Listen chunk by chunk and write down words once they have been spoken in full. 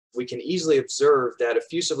we can easily observe that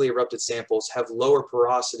effusively erupted samples have lower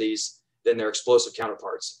porosities than their explosive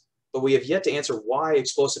counterparts. But we have yet to answer why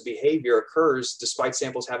explosive behavior occurs despite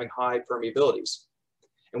samples having high permeabilities.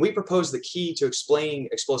 And we propose the key to explaining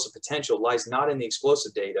explosive potential lies not in the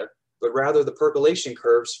explosive data, but rather the percolation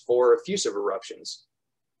curves for effusive eruptions.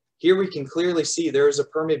 Here we can clearly see there is a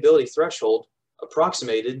permeability threshold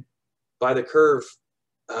approximated by the curve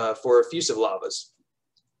for effusive lavas,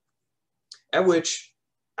 at which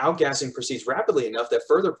outgassing proceeds rapidly enough that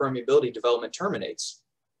further permeability development terminates.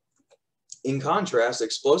 In contrast,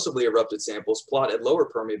 explosively erupted samples plot at lower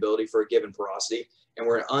permeability for a given porosity and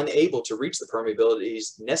were unable to reach the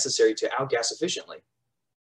permeabilities necessary to outgas efficiently.